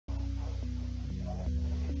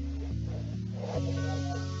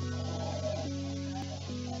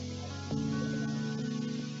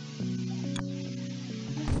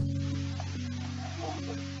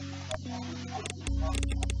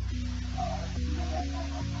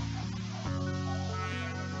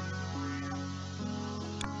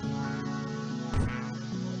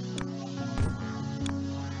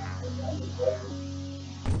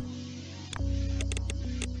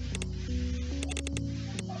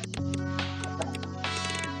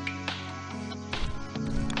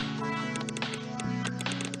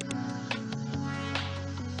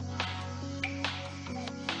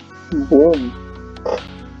Boom.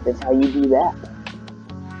 That's how you do that.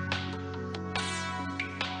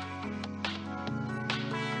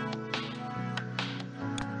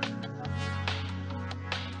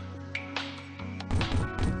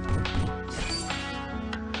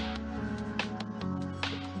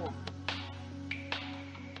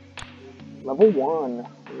 Level 1.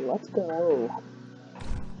 Let's go.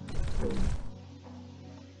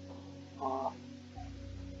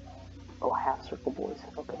 Oh, half circle boys.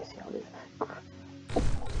 Okay, see how it is.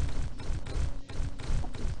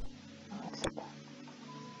 Accept that.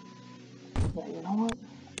 Yeah, you know what?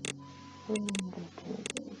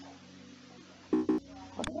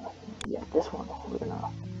 Yeah, this one we're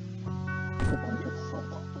gonna just set.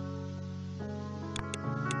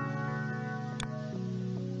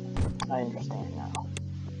 I understand now.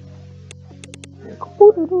 You go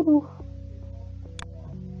boo-doo-doo-doo.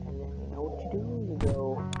 And then you know what you do? You go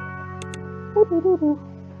boo-doo-doo-doo.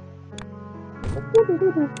 You go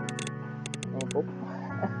boo-doo-doo-doo. And boop.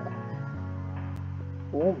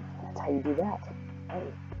 Boom. That's how you do that. Hey,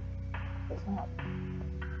 what's up?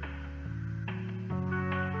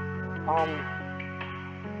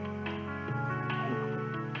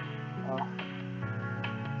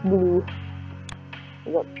 Boo.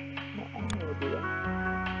 What's up? No, I don't want to do that.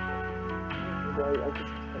 I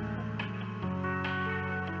just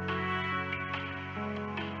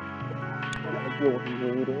deal with you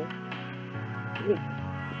reading. Wait,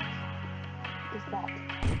 what is that?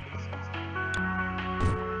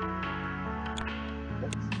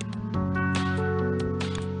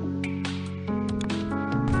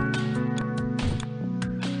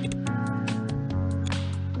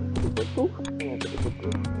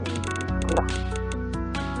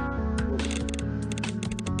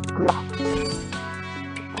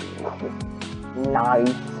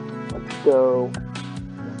 Nice. Let's go.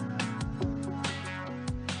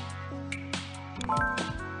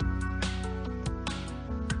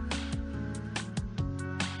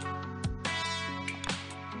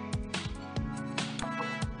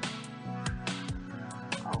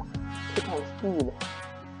 Speed.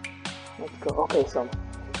 Let's go. Okay, so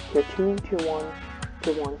tier 2, tier 1,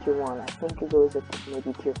 tier 1, tier 1. I think it goes up to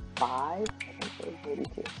maybe tier 5. I think it goes maybe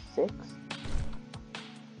tier 6.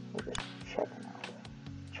 We're just checking out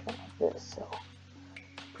this, so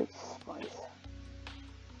pretty spicy.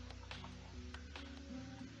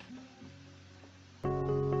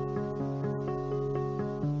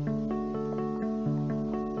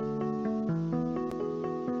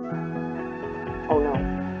 Oh no.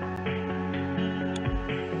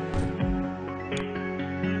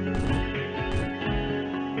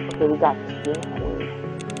 Okay, we got this. Yeah, no.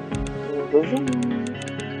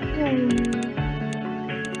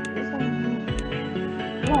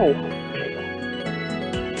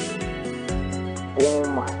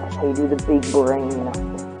 Boom. That's how you do the big brain.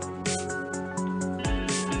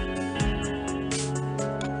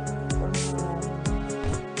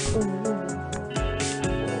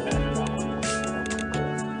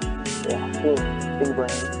 Yeah, boom. Big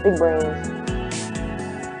brain. Big brains.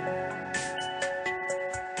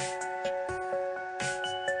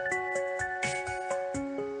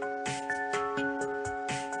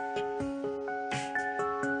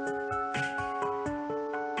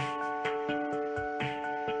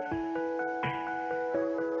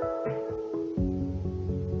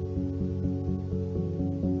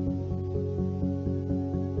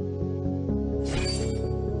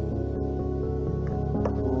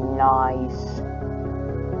 Nice.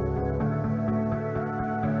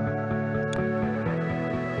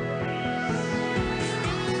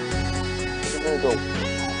 We're gonna go.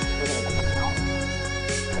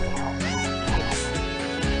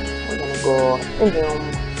 We're gonna go in him.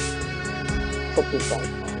 Check this out.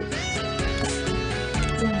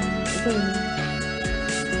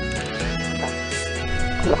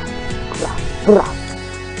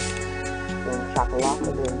 Chocolate,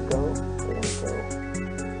 there we go. There we go.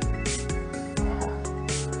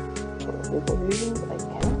 For reasons I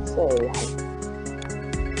cannot say.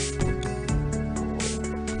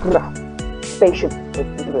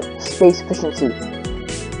 Space efficiency.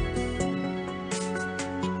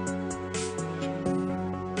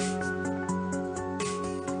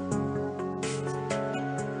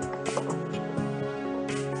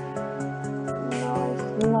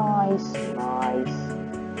 Nice.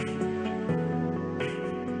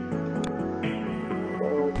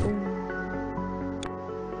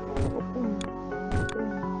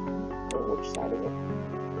 Which side is it?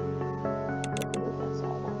 That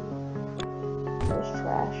side. There's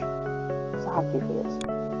trash. What's the hotkey for this?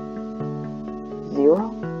 0?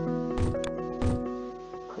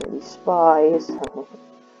 Pretty spies.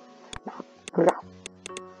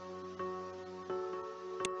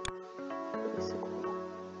 basically.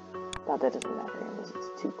 But that doesn't matter unless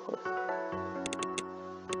it's too close.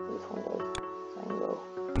 This one does. So I can go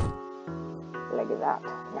like that.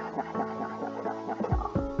 Nah, nah, nah, nah, nah, nah, nah, nah.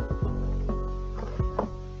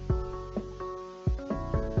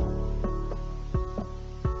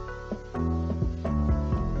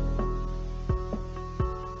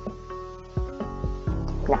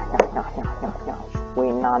 Nah, nah, nah, nah, nah, nah. Just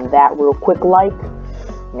waiting on that real quick, like.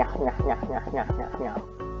 Nah, nah, nah, nah, nah, nah, nah.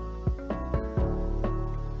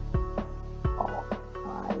 Oh, I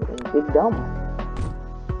am big dumb.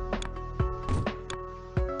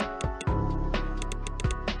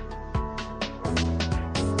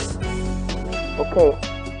 Okay.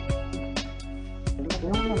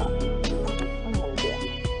 No. I'm gonna do it.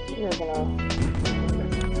 We're gonna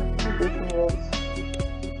do some of this.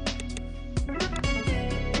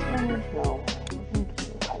 No.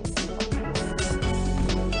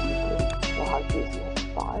 Well, how do you see it?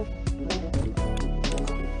 5?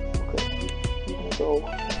 Okay. I'm gonna go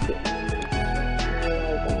here.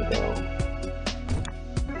 We're gonna go. Okay, I'm gonna go.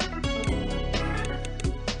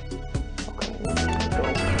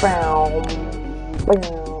 Bam.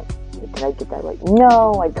 Did I get that right?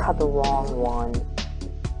 No, I got the wrong one.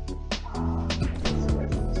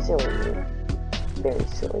 Silly. Very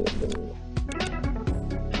silly of me.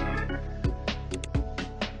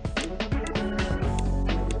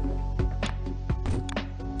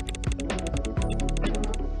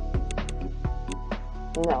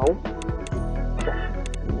 No.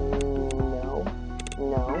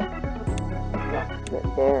 No.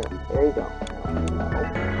 There you go.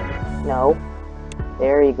 No.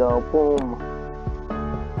 There you go. Boom.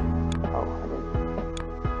 Oh, I didn't.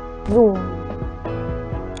 Boom.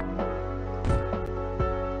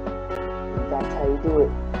 That's how you do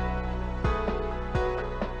it.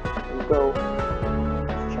 You go.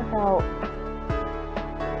 Check out.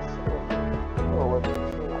 Oh,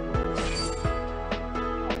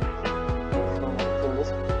 this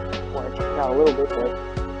one. Check it out a little bit, but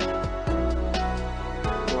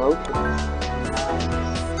rotates.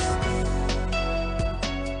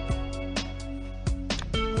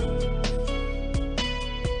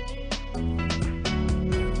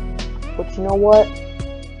 But you know what?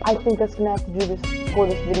 I think that's gonna have to do this for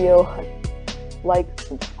this video. Like,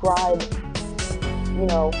 subscribe, you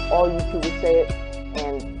know, all YouTubers say it,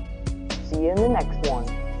 and see you in the next one.